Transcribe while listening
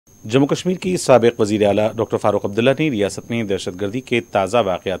जम्मू कश्मीर की साबिक वज़ीर आला डॉक्टर फारूक अब्दुल्ला ने रियासत में दहशतगर्दी के ताज़ा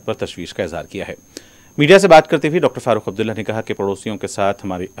वाक़यात पर तशवीश का इजहार किया है। मीडिया से बात करते हुए डॉक्टर फारूक अब्दुल्ला ने कहा कि पड़ोसियों के साथ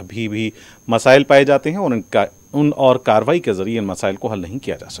हमारे अभी भी मसाइल पाए जाते हैं और उन कार्रवाई के जरिए इन मसाइल को हल नहीं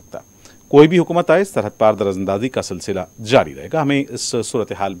किया जा सकता। कोई भी हुकूमत आए, सरहद पार दरअंदाजी का सिलसिला जारी रहेगा। हमें इस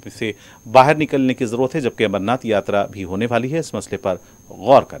सूरत हाल से बाहर निकलने की ज़रूरत है, जबकि अमरनाथ यात्रा भी होने वाली है। इस मसले पर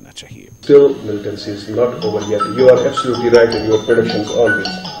गौर करना चाहिए।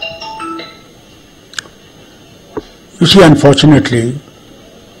 You see, unfortunately,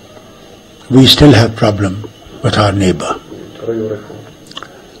 we still have problem with our neighbor.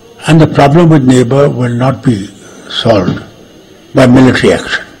 And the problem with neighbor will not be solved by military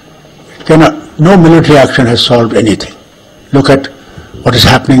action. No military action has solved anything. Look at what is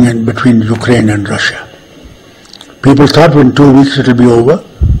happening between Ukraine and Russia. People thought in 2 weeks it will be over.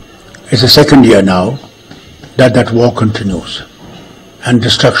 It's the second year now that that war continues and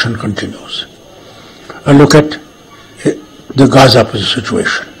destruction continues. And look at the Gaza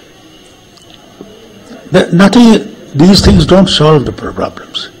situation. These things don't solve the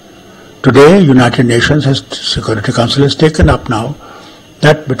problems. Today, United Nations Security Council has taken up now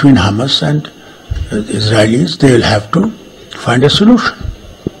that between Hamas and the Israelis, they will have to find a solution.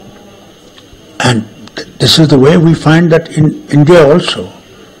 And this is the way we find that in India also.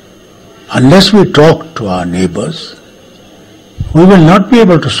 Unless we talk to our neighbors, we will not be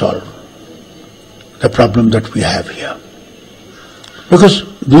able to solve the problem that we have here. Because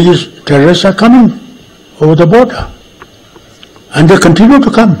these terrorists are coming over the border. And they continue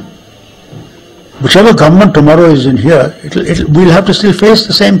to come. Whichever government tomorrow is in here, we'll have to still face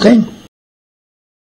the same thing.